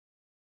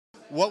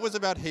What was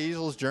about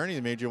Hazel's journey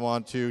that made you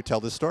want to tell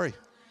this story?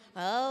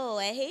 Oh,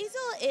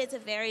 Hazel is a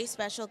very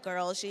special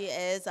girl. She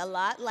is a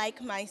lot like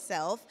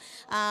myself.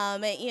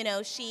 You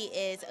know, she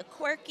is a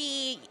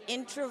quirky,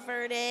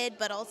 introverted,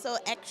 but also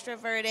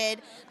extroverted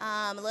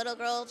little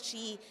girl.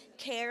 She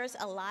cares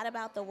a lot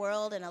about the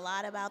world and a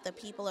lot about the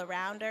people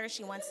around her.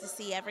 She wants to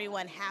see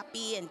everyone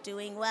happy and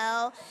doing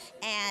well,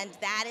 and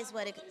that is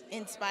what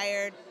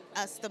inspired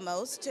us the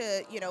most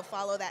to, you know,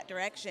 follow that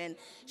direction.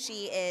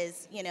 She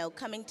is, you know,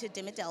 coming to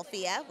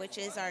Dimmodelphia, which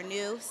is our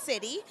new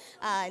city.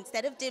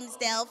 Instead of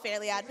Dimsdale,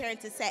 Fairly Odd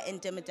Parents is set in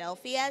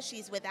Dimmodelphia.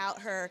 She's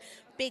without her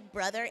big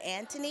brother,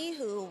 Anthony,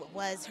 who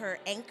was her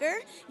anchor,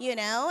 you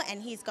know,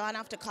 and he's gone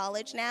off to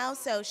college now,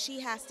 so she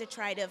has to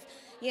try to,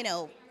 you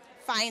know,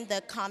 find the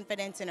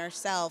confidence in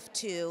herself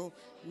to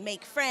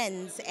make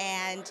friends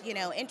and, you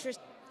know, introduce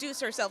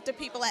herself to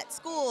people at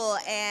school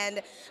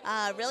and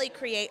really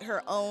create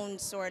her own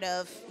sort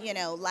of, you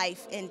know,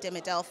 life in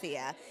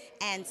Dimmodelphia.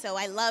 And so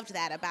I loved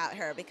that about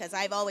her because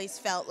I've always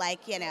felt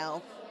like, you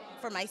know,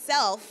 for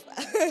myself,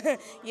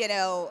 you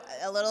know,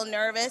 a little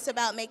nervous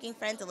about making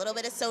friends, a little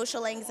bit of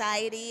social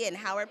anxiety, and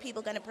how are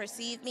people going to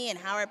perceive me and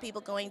how are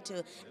people going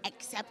to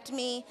accept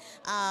me?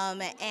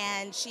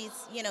 And she's,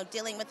 you know,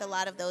 dealing with a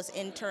lot of those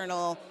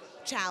internal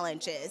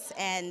challenges.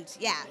 And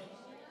yeah,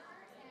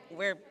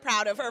 we're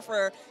proud of her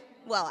for,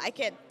 well, I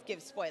can't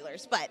give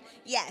spoilers, but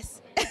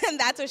yes,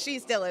 that's what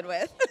she's dealing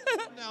with.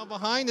 Now,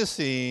 behind the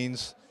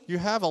scenes, you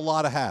have a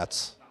lot of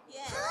hats.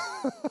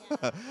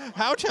 Yeah.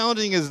 How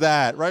challenging is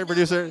that, right?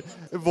 Producer,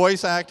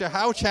 voice actor,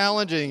 how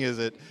challenging is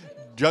it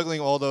juggling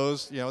all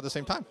those, you know, at the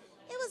same time?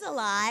 It was a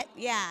lot,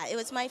 yeah. It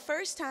was my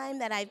first time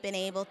that I've been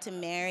able to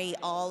marry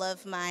all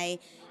of my,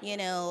 you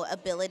know,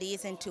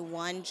 abilities into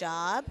one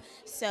job.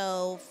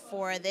 So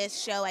for this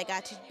show, I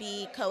got to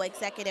be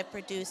co-executive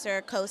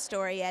producer,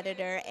 co-story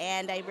editor,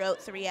 and I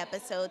wrote 3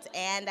 episodes,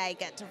 and I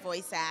got to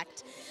voice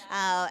act.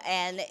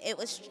 And it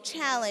was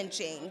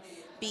challenging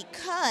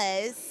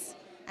because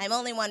I'm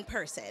only one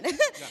person.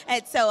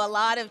 And so a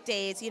lot of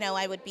days, you know,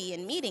 I would be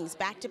in meetings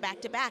back to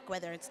back to back,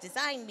 whether it's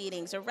design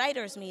meetings or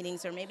writers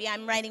meetings, or maybe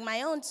I'm writing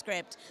my own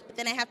script, but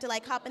then I have to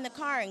like hop in the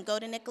car and go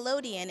to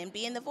Nickelodeon and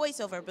be in the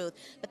voiceover booth.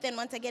 But then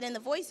once I get in the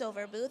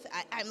voiceover booth,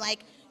 I'm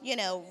like, you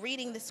know,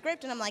 reading the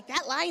script and I'm like,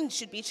 that line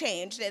should be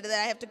changed. And then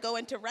I have to go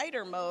into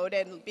writer mode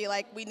and be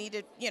like, we need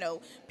to, you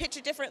know, pitch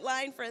a different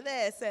line for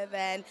this. And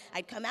then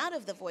I'd come out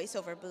of the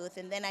voiceover booth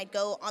and then I'd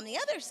go on the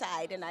other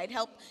side and I'd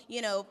help,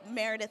 you know,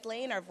 Meredith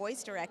Lane, our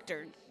voice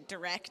director,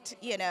 direct,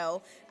 you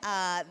know,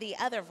 the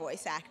other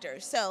voice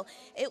actors. So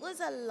it was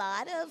a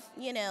lot of,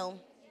 you know,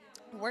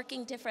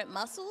 working different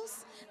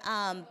muscles,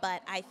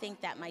 but I think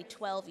that my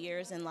 12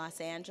 years in Los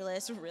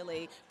Angeles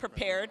really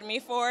prepared me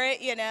for it,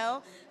 you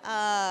know.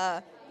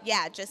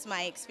 Yeah, just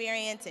my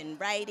experience in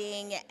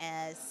writing,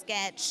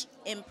 sketch,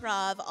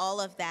 improv,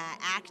 all of that,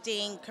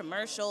 acting,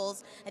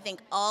 commercials, I think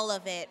all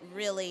of it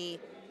really,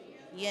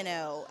 you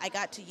know, I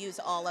got to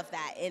use all of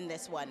that in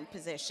this one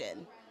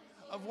position.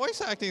 Voice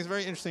acting is a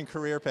very interesting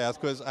career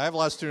path because I have a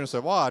lot of students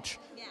that watch.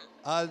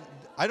 Yeah.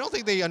 I don't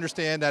think they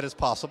understand that it's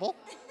possible.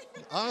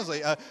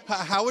 Honestly,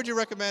 how would you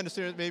recommend a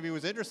student maybe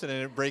who's interested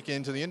in it break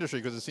into the industry?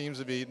 Because it seems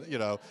to be, you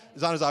know,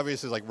 it's not as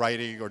obvious as like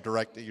writing or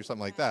directing or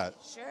something like that.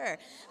 Sure.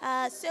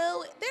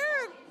 So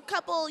there are a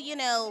couple, you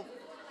know,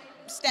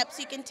 steps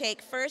you can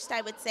take. First,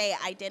 I would say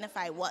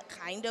identify what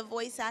kind of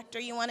voice actor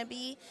you want to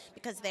be,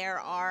 because there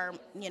are,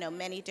 you know,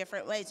 many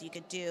different ways. You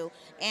could do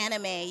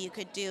anime, you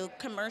could do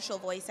commercial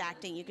voice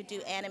acting, you could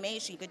do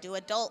animation, you could do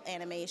adult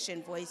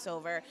animation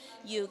voiceover,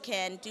 you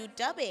can do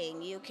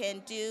dubbing, you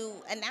can do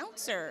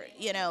announcer,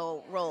 you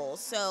know, roles.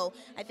 So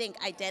I think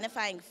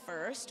identifying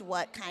first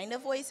what kind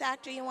of voice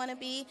actor you want to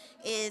be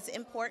is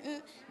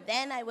important.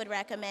 Then I would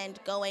recommend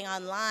going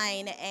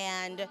online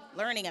and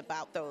learning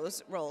about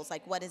those roles,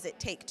 like what does it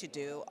take to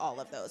do all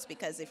of those,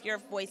 because if you're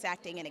voice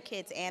acting in a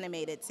kids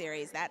animated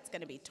series, that's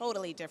going to be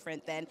totally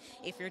different than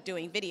if you're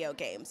doing video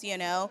games, you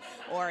know,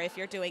 or if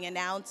you're doing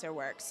announcer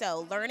work.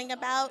 So learning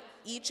about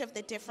each of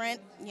the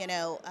different, you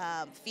know,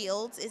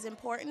 fields is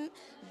important.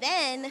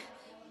 Then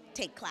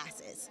take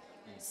classes.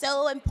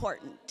 So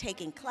important,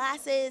 taking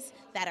classes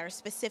that are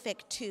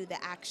specific to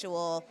the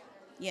actual,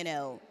 you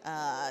know,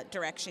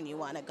 direction you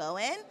want to go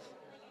in.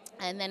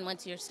 And then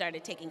once you've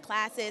started taking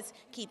classes,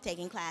 keep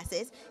taking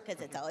classes,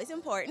 because it's always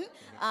important.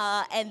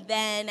 And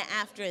then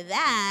after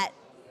that,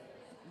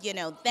 you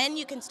know, then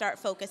you can start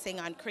focusing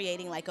on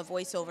creating like a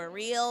voiceover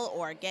reel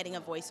or getting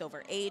a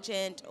voiceover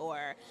agent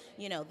or,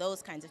 you know,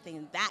 those kinds of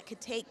things. That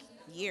could take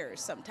years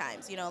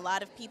sometimes. You know, a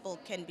lot of people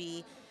can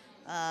be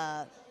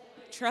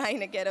trying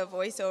to get a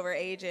voiceover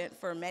agent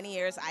for many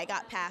years. I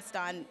got passed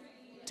on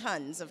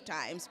tons of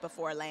times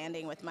before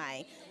landing with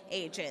my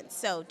agent.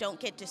 So don't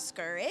get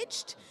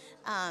discouraged.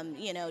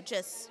 You know,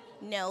 just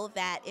know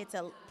that it's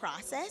a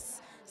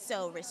process.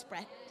 So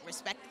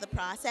respect the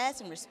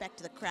process and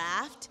respect the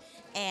craft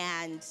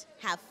and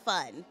have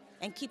fun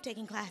and keep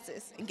taking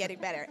classes and getting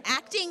better.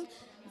 Acting,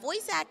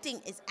 voice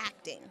acting is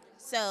acting.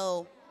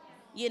 So,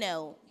 you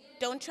know,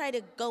 don't try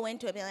to go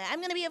into it being like, I'm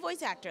going to be a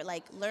voice actor.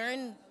 Like,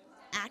 learn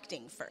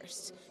acting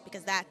first,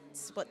 because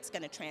that's what's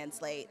going to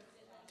translate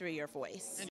through your voice.